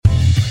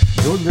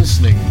You're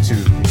listening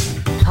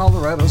to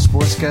Colorado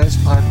Sports Guys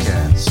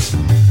Podcast.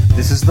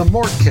 This is the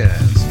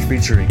Mortcast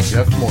featuring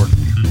Jeff Morton.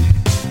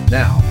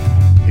 Now,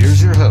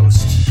 here's your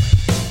host,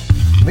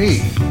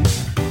 me.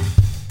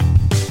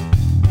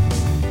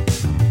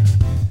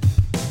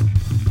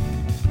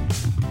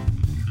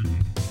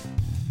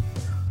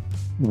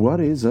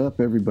 What is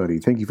up, everybody?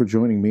 Thank you for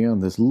joining me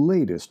on this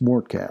latest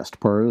Mortcast,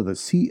 part of the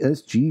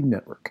CSG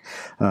network.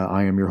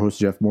 I am your host,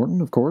 Jeff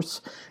Morton, of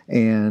course,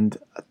 and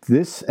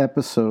this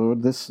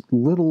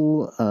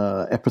little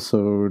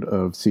episode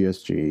of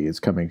CSG is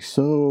coming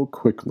so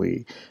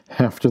quickly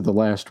after the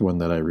last one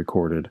that I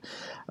recorded,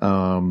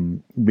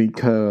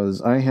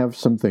 because I have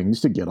some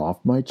things to get off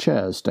my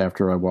chest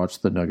after I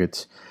watched the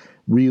Nuggets'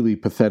 really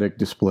pathetic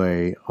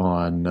display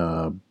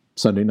on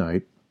Sunday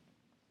night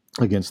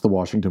against the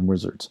Washington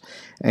Wizards.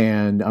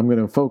 And I'm going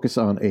to focus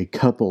on a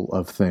couple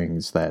of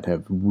things that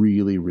have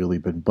really, really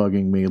been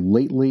bugging me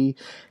lately,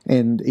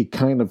 and it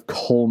kind of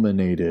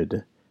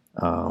culminated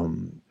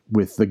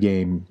with the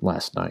game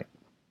last night.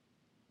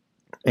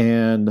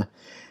 And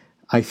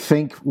I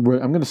think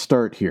I'm going to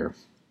start here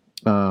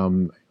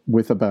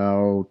with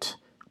about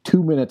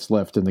 2 minutes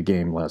left in the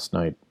game last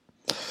night.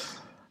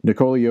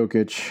 Nikola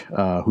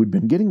Jokic, who'd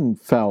been getting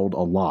fouled a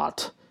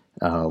lot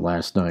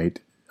last night,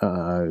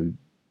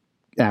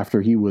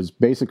 after he was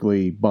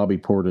basically, Bobby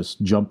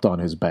Portis jumped on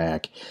his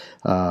back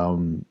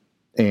and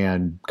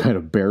kind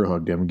of bear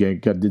hugged him,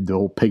 did the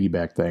whole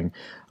piggyback thing,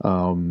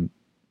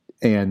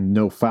 and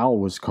no foul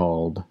was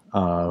called.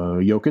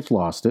 Jokic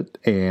lost it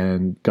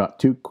and got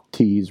two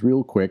tees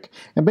real quick.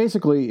 And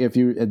basically,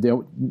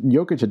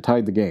 Jokic had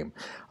tied the game.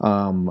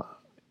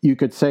 You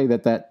could say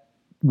that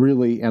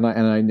really, and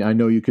I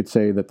know you could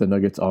say that the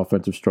Nuggets'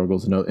 offensive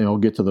struggles, and I'll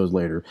get to those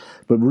later,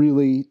 but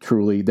really,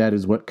 truly, that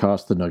is what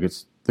cost the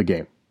Nuggets the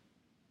game.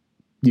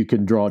 You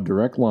can draw a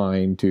direct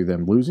line to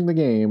them losing the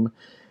game,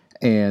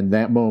 and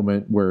that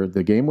moment where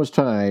the game was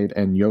tied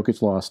and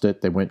Jokic lost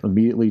it, they went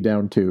immediately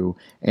down 2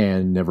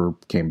 and never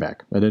came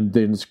back. And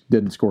then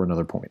didn't score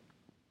another point.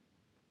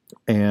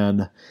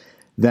 And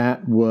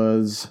that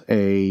was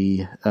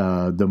the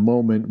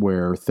moment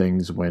where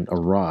things went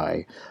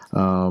awry.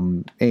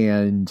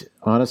 And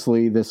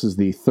honestly, this is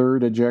the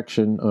third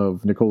ejection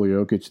of Nikola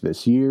Jokic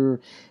this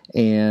year.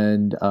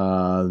 And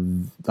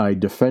I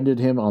defended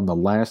him on the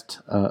last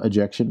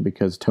ejection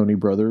because Tony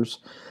Brothers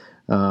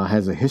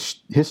has a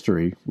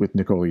history with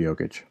Nikola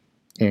Jokic.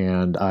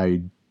 And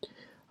I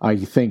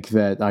think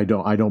that I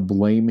don't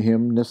blame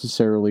him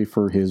necessarily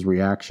for his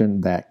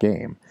reaction that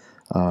game.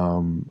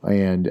 That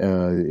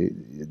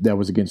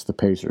was against the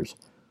Pacers.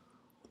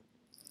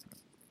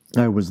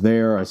 I was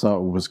there. I saw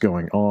what was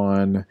going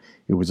on.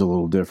 It was a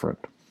little different.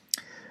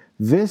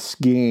 This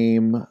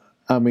game,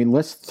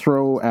 let's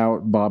throw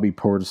out Bobby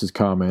Portis'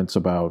 comments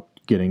about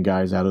getting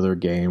guys out of their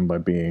game by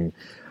being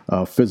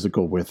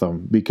physical with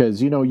them,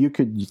 because, you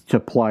could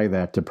apply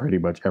that to pretty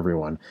much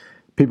everyone.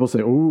 People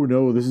say, oh,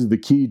 no, this is the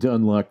key to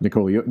unlock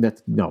Nikola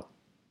Jokic. No.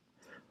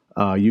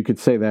 You could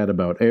say that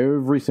about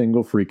every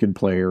single freaking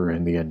player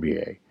in the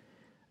NBA.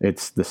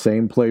 It's the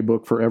same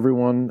playbook for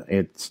everyone.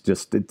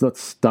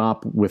 Let's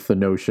stop with the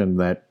notion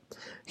that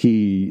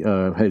he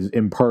is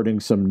imparting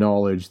some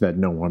knowledge that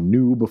no one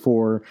knew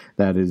before.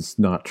 That is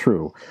not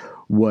true.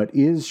 What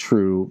is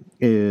true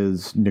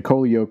is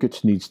Nikola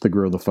Jokic needs to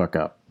grow the fuck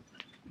up.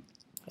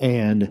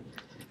 And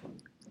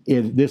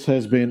this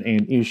has been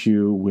an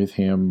issue with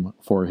him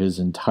for his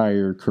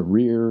entire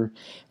career,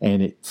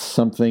 and it's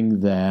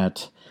something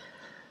that,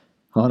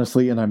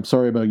 honestly, and I'm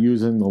sorry about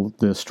using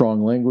the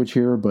strong language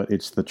here, but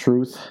it's the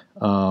truth.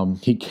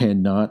 He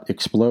cannot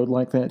explode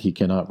like that. He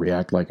cannot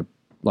react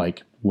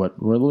like what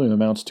really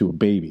amounts to a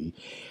baby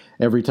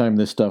every time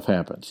this stuff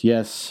happens.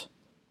 Yes,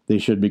 they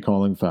should be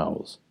calling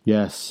fouls.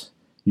 Yes,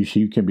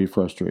 you can be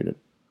frustrated.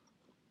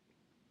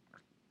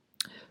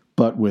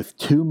 But with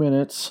 2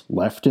 minutes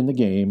left in the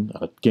game,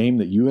 a game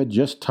that you had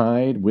just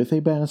tied with a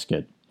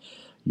basket,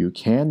 you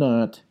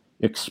cannot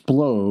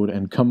explode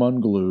and come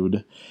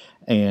unglued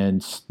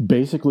and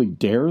basically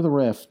dare the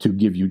ref to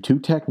give you 2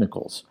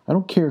 technicals. I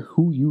don't care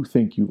who you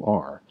think you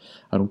are.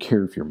 I don't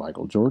care if you're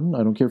Michael Jordan.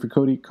 I don't care if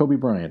you're Kobe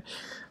Bryant.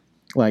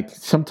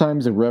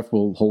 Sometimes a ref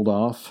will hold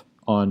off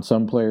on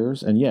some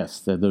players, and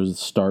yes, there's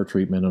star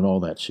treatment and all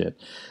that shit.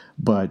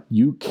 But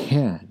you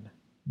can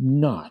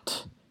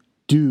not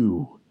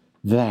do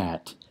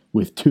that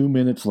with 2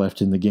 minutes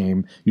left in the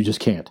game. You just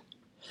can't.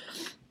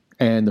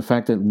 And the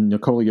fact that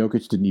Nikola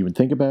Jokic didn't even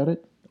think about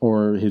it,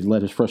 or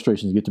let his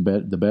frustrations get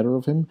the better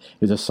of him,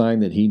 is a sign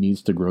that he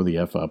needs to grow the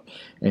F up.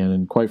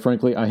 And quite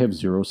frankly, I have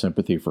zero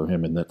sympathy for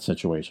him in that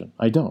situation.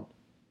 I don't.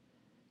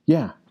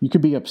 Yeah, you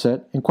could be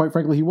upset, and quite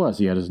frankly, he was.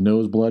 He had his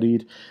nose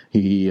bloodied.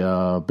 He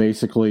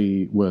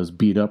basically was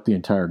beat up the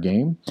entire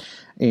game,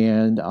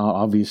 and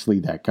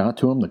obviously that got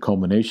to him, the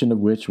culmination of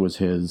which was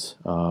his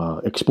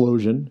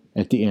explosion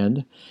at the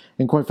end.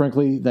 And quite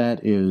frankly,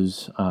 that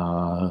is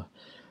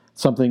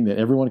something that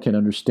everyone can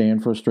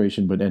understand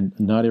frustration, but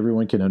not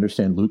everyone can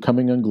understand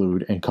coming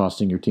unglued and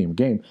costing your team a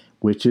game,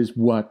 which is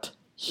what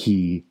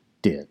he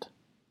did.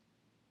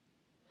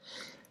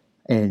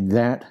 And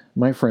that,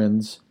 my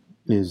friends,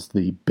 is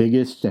the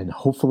biggest, and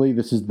hopefully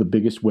this is the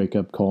biggest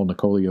wake-up call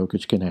Nikola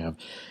Jokic can have,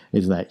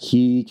 is that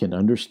he can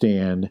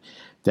understand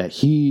that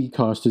he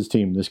cost his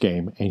team this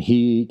game, and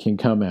he can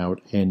come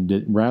out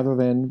and, rather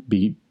than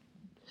be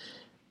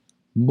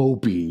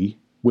mopey,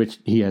 which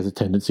he has a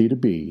tendency to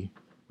be,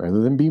 rather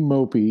than be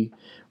mopey,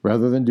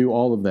 rather than do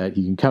all of that,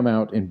 he can come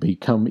out and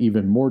become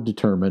even more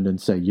determined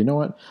and say, you know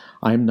what,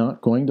 I'm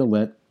not going to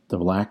let the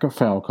lack of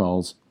foul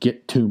calls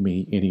get to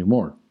me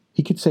anymore.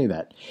 He could say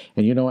that.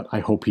 And you know what? I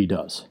hope he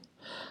does.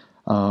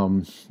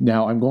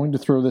 Now, I'm going to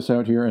throw this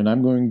out here, and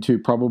I'm going to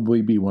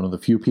probably be one of the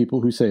few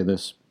people who say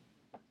this.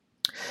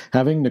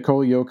 Having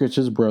Nikola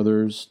Jokic's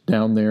brothers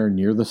down there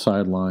near the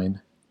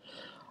sideline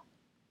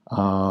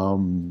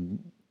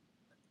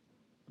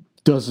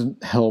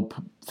doesn't help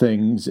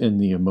things in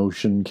the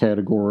emotion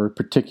category,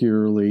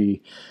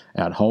 particularly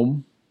at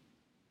home.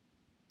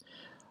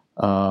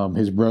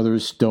 His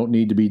brothers don't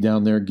need to be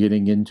down there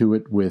getting into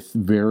it with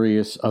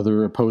various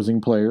other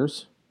opposing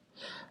players.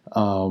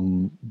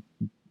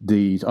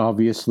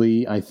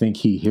 Obviously, I think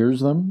he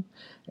hears them,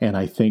 and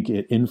I think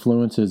it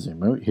influences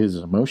his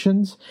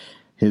emotions.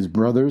 His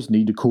brothers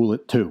need to cool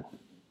it too.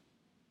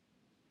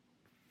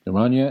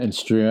 Nemanja and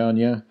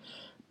Strianja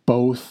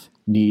both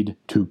need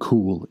to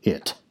cool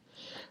it,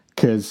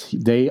 because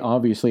they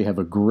obviously have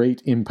a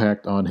great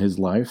impact on his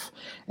life.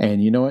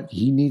 And you know what?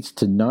 He needs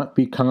to not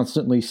be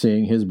constantly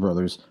seeing his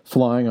brothers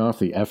flying off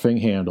the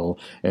effing handle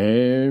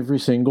every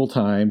single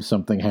time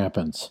something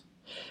happens.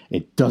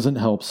 It doesn't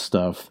help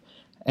stuff.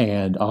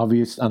 And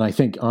I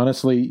think,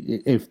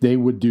 honestly, if they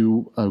would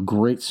do a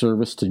great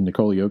service to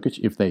Nikola Jokic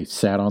if they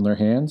sat on their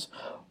hands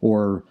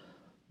or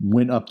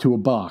went up to a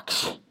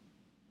box,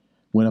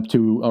 went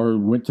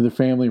to the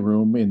family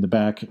room in the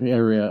back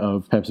area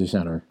of Pepsi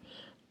Center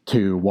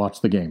to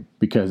watch the game,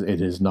 because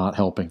it is not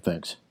helping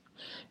things.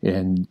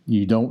 And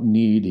you don't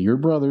need your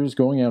brothers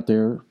going out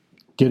there,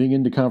 getting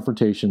into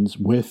confrontations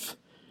with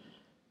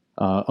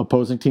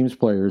opposing teams'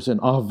 players, and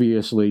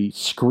obviously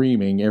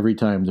screaming every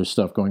time there's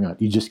stuff going on.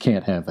 You just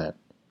can't have that.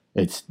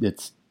 It's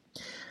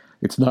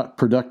not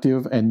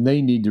productive, and they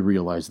need to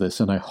realize this.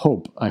 And I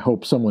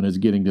hope someone is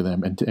getting to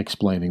them and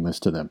explaining this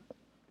to them.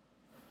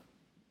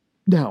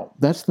 Now,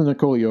 that's the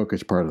Nikola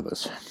Jokic part of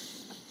this.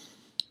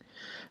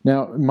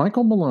 Now,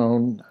 Michael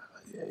Malone,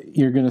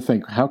 you're going to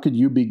think, how could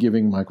you be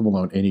giving Michael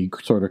Malone any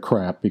sort of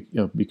crap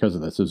because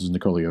of this? This is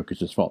Nikola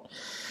Jokic's fault.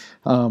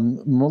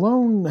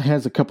 Malone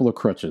has a couple of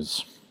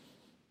crutches.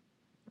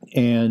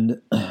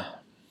 And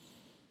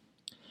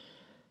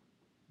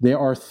there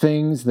are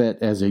things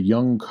that, as a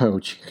young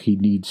coach, he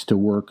needs to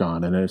work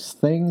on. And there's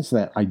things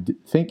that I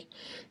think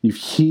if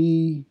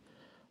he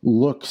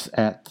looks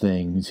at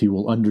things, he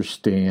will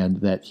understand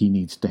that he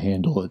needs to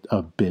handle it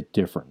a bit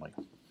differently.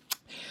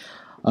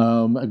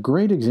 A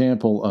great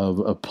example of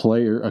a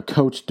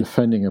coach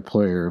defending a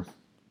player,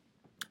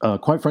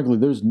 quite frankly,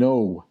 there's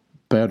no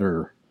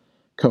better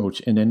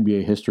coach in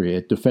NBA history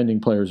at defending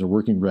players or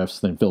working refs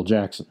than Phil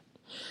Jackson.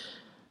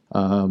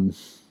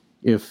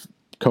 If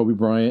Kobe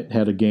Bryant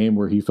had a game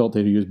where he felt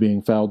that he was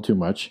being fouled too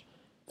much,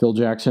 Phil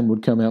Jackson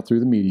would come out through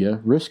the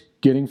media, risk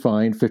getting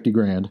fined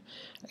 $50,000,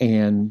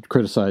 and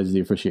criticize the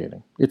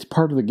officiating. It's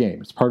part of the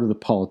game. It's part of the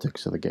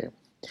politics of the game.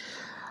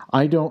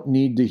 I don't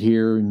need to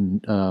hear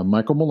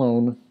Michael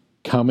Malone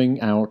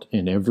coming out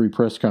in every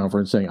press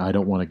conference saying, I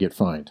don't want to get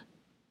fined.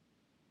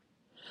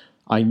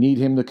 I need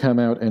him to come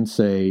out and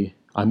say,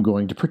 I'm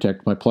going to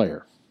protect my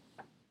player.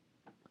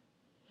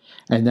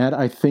 And that,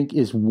 I think,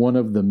 is one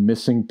of the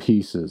missing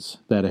pieces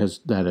that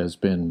has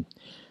been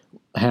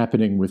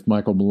happening with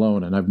Michael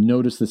Malone. And I've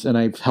noticed this, and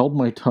I've held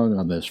my tongue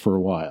on this for a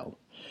while.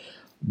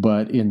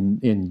 But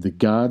in the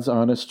God's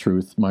honest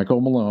truth, Michael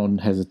Malone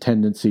has a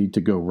tendency to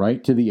go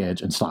right to the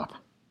edge and stop.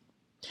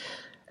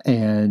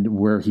 And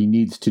where he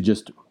needs to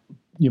just,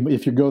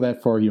 if you go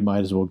that far, you might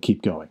as well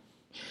keep going.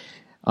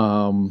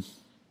 No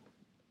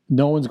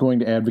one's going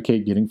to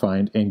advocate getting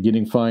fined, and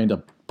getting fined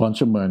a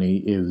bunch of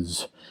money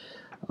is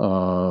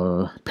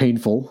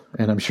painful,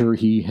 and I'm sure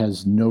he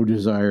has no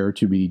desire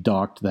to be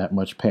docked that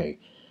much pay.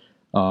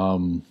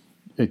 There's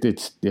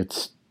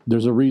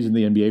a reason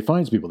the NBA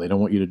fines people. They don't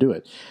want you to do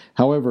it.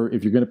 However,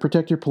 if you're going to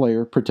protect your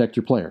player, protect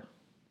your player.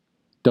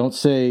 Don't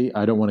say,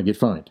 I don't want to get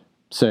fined.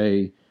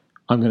 Say,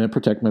 I'm going to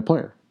protect my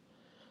player.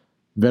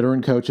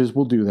 Veteran coaches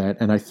will do that,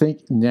 and I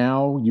think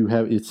now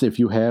if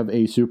you have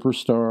a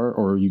superstar,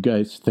 or you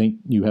guys think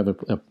you have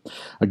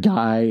a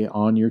guy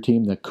on your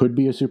team that could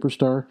be a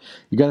superstar,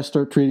 you got to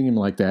start treating him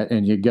like that,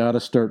 and you got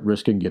to start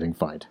risking getting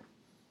fined.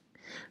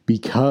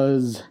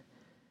 Because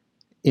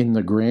in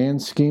the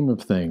grand scheme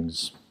of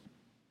things,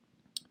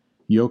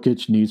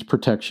 Jokic needs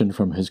protection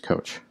from his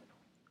coach.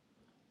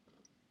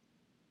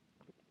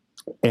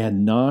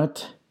 And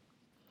not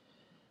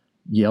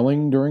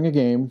yelling during a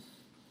game.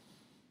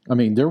 I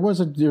mean, there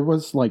was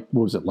like,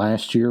 what was it,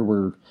 last year,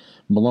 where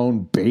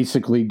Malone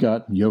basically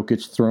got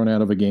Jokic thrown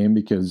out of a game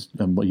because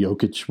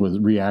Jokic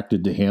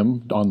reacted to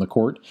him on the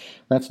court.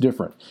 That's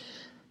different.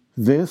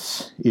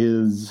 This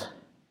is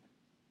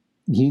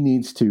he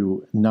needs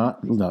to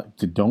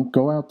don't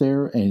go out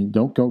there and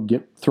don't go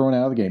get thrown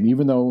out of the game,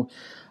 even though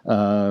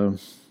Wes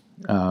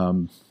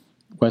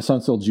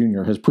Unseld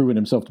Jr. has proven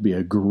himself to be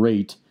a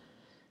great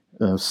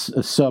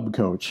sub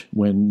coach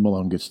when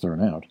Malone gets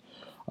thrown out.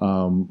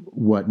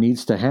 What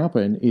needs to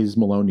happen is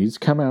Malone needs to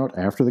come out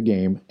after the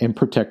game and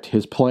protect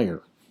his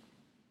player.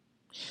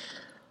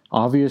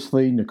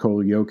 Obviously,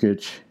 Nikola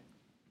Jokic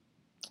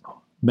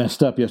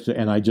messed up yesterday,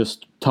 and I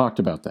just talked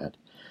about that.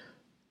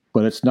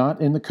 But it's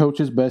not in the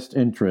coach's best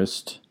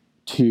interest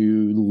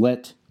to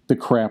let the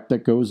crap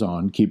that goes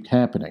on keep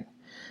happening.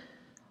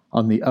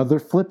 On the other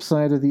flip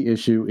side of the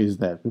issue is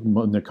that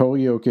Nikola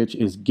Jokic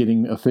is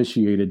getting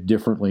officiated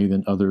differently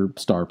than other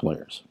star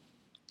players.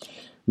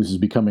 This is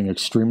becoming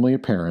extremely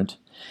apparent,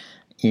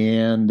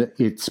 and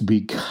it's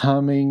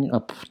becoming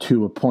up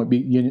to a point,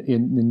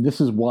 and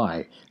this is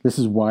why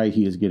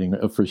he is getting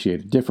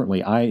officiated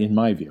differently. In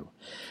my view,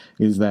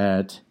 is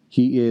that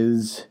he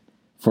is,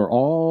 for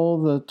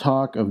all the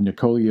talk of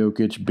Nikola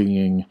Jokic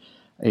being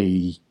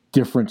a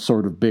different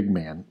sort of big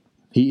man,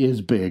 he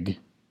is big,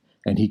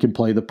 and he can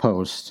play the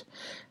post.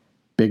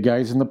 Big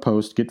guys in the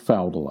post get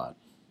fouled a lot,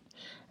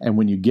 and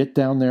when you get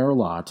down there a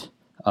lot,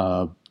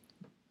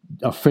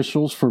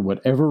 officials, for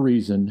whatever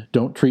reason,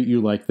 don't treat you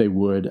like they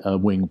would a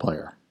wing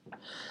player.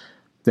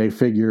 They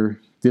figure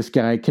this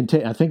guy can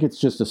take, I think it's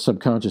just a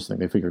subconscious thing.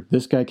 They figure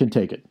this guy can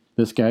take it.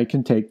 This guy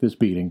can take this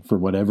beating for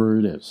whatever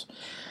it is.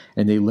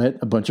 And they let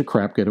a bunch of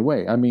crap get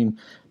away. I mean,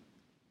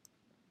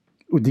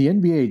 the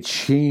NBA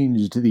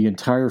changed the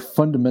entire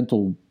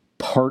fundamental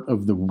part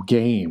of the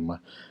game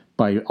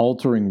by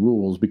altering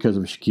rules because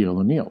of Shaquille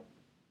O'Neal.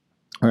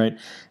 All right,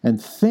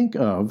 and think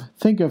of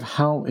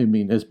how, I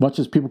mean, as much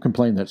as people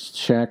complain that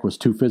Shaq was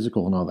too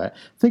physical and all that,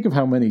 think of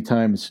how many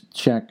times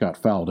Shaq got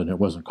fouled and it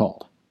wasn't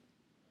called.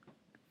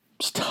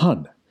 It's a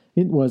ton.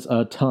 It was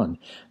a ton.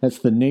 That's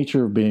the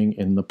nature of being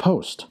in the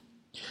post.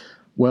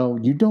 Well,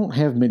 you don't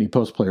have many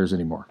post players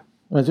anymore.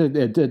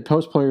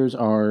 Post players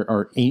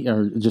are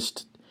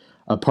just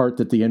a part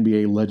that the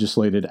NBA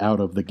legislated out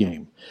of the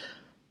game.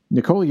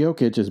 Nikola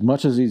Jokic, as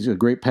much as he's a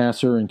great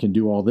passer and can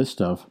do all this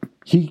stuff,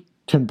 he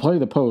can play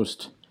the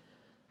post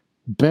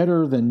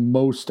better than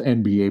most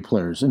NBA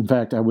players. In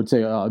fact, I would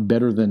say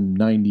better than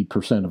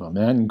 90% of them.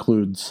 That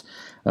includes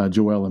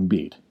Joel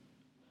Embiid.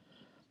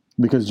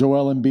 Because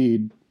Joel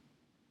Embiid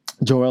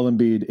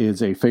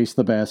is a face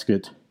the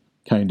basket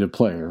kind of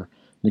player.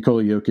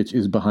 Nikola Jokic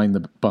is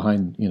behind,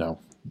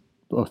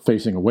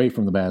 facing away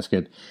from the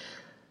basket,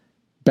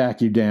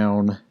 back you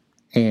down,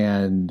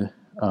 and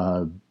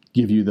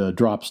give you the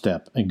drop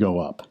step and go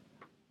up.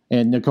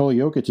 And Nikola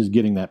Jokic is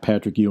getting that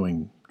Patrick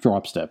Ewing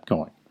drop step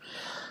going.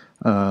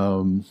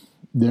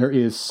 There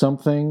is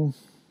something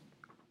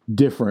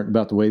different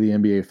about the way the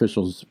NBA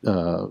officials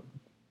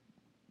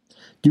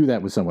do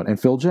that with someone. And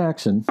Phil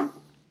Jackson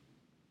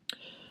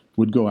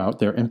would go out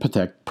there and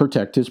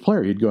protect his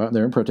player. He'd go out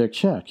there and protect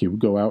Shaq. He would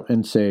go out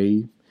and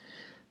say,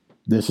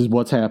 this is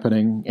what's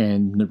happening,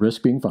 and the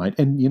risk being fined.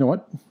 And you know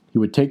what? He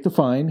would take the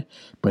fine,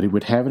 but it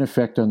would have an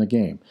effect on the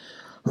game.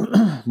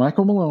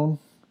 Michael Malone,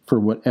 for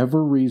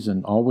whatever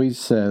reason, always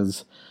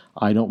says,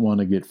 I don't want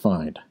to get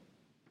fined.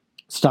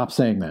 Stop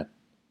saying that.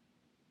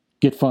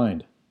 Get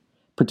fined.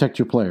 Protect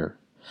your player.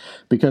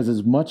 Because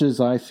as much as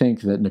I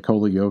think that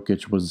Nikola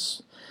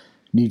Jokic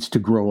needs to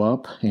grow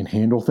up and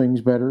handle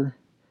things better,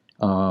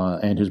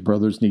 and his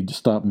brothers need to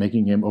stop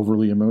making him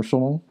overly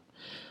emotional,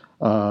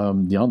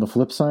 on the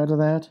flip side of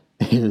that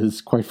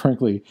is, quite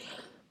frankly,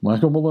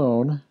 Michael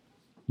Malone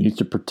needs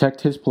to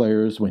protect his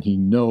players when he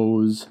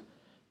knows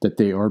that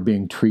they are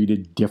being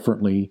treated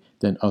differently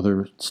than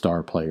other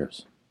star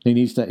players. It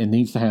needs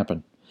to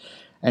happen.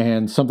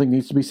 And something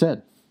needs to be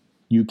said.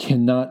 You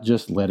cannot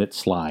just let it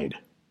slide.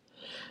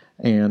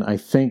 And I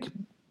think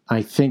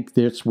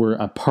that's where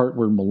a part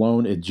where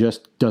Malone, it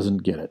just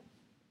doesn't get it.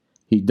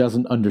 He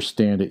doesn't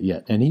understand it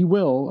yet. And he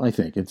will, I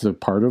think. It's a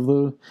part of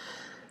the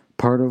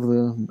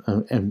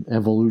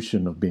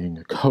evolution of being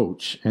a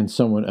coach, and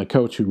a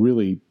coach who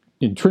really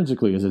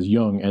intrinsically is as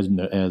young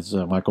as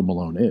Michael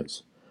Malone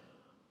is.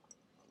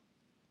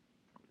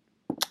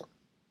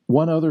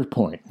 One other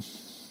point.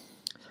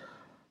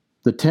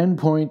 The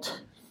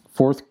 10-point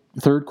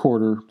third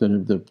quarter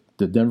that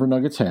the Denver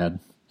Nuggets had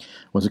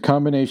was a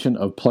combination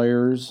of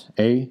players,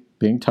 A,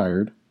 being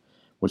tired,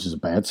 which is a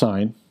bad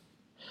sign.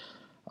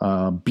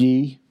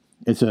 B,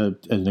 it's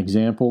an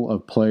example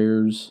of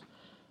players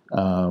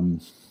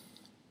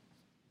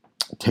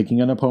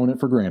taking an opponent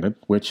for granted,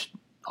 which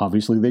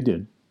obviously they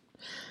did.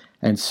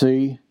 And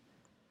C,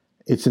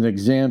 it's an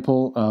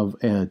example of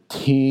a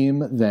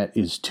team that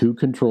is too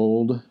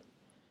controlled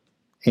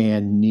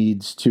and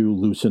needs to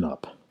loosen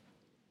up.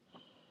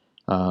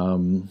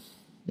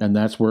 And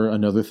that's where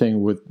another thing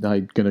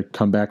I'm going to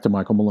come back to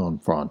Michael Malone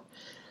from.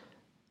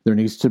 There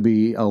needs to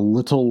be a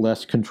little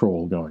less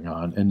control going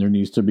on, and there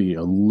needs to be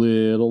a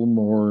little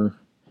more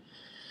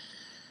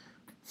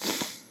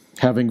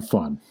having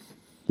fun.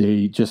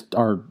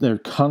 They're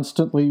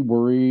constantly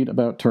worried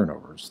about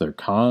turnovers. They're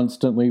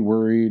constantly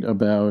worried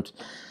about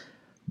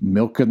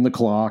milking the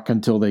clock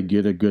until they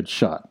get a good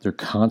shot. They're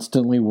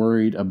constantly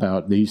worried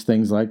about these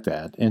things like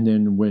that. And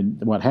then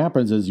what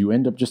happens is you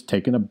end up just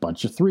taking a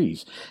bunch of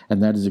threes.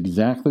 And that is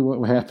exactly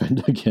what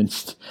happened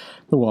against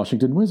the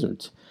Washington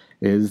Wizards,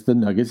 is the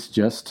Nuggets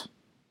just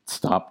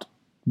stopped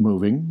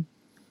moving,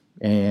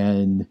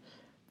 and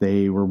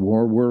they were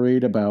more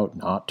worried about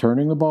not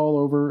turning the ball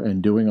over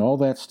and doing all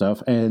that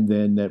stuff. And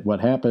then what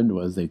happened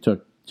was they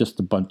chucked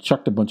a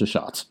bunch of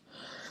shots.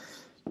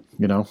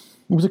 It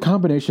was a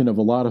combination of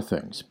a lot of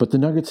things. But the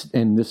Nuggets,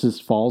 and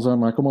falls on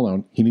Michael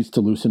Malone, he needs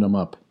to loosen them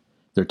up.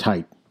 They're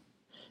tight.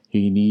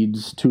 He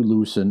needs to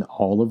loosen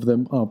all of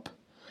them up.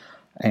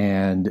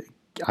 And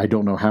I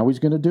don't know how he's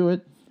going to do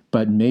it,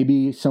 but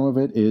maybe some of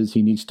it is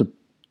he needs to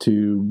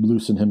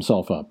loosen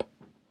himself up.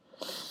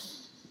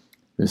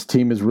 This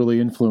team is really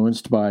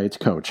influenced by its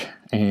coach,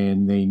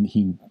 and they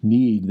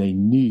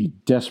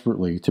need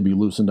desperately to be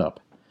loosened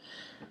up.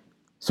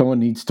 Someone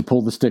needs to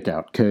pull the stick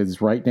out, because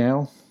right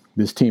now,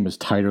 this team is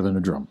tighter than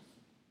a drum.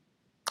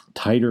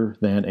 Tighter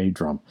than a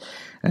drum.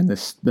 And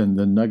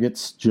the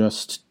Nuggets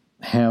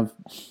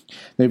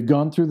they've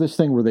gone through this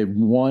thing where they've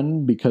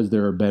won because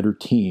they're a better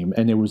team,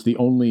 and it was the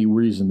only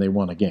reason they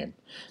won a game.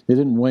 They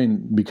didn't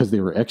win because they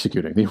were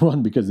executing. They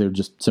won because they were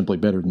just simply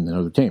better than the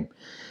other team.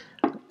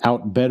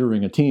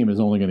 Out-bettering a team is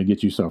only going to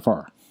get you so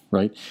far,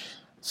 right?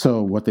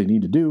 So what they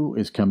need to do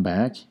is come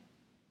back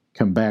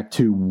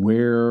to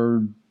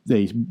where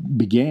they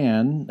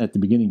began at the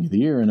beginning of the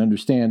year and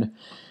understand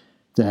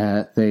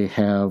that they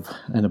have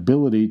an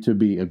ability to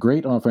be a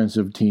great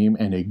offensive team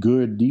and a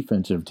good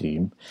defensive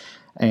team,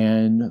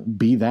 and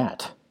be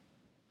that.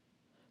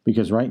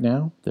 Because right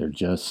now, they're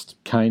just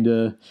kind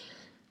of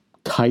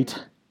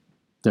tight.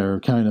 They're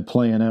kind of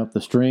playing out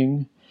the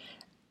string.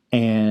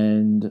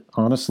 And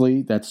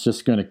honestly, that's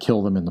just going to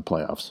kill them in the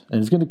playoffs.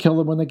 And it's going to kill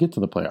them when they get to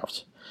the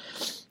playoffs.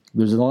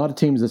 There's a lot of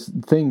things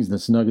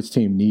this Nuggets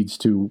team needs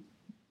to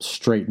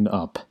straighten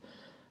up.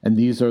 And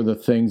these are the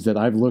things that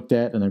I've looked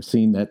at and I've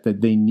seen that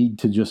they need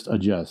to just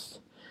adjust.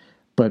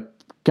 But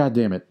God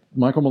damn it,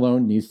 Michael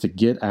Malone needs to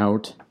get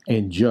out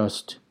and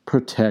just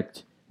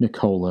protect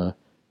Nikola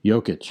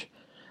Jokic.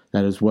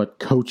 That is what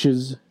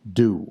coaches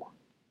do.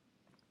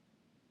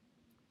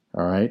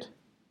 All right?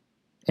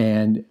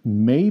 And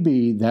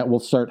maybe that will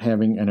start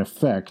having an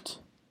effect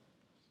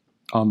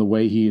on the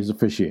way he is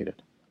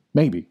officiated.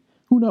 Maybe.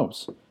 Who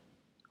knows?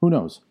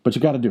 But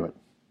you got to do it,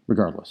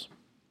 regardless.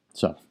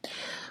 So,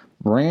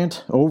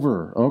 rant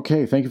over.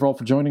 Okay, thank you all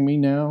for joining me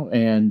now.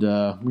 And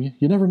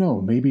you never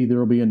know. Maybe there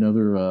will be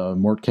another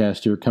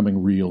Mortcast here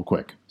coming real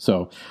quick.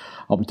 So,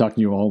 I'll be talking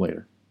to you all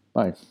later.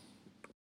 Bye.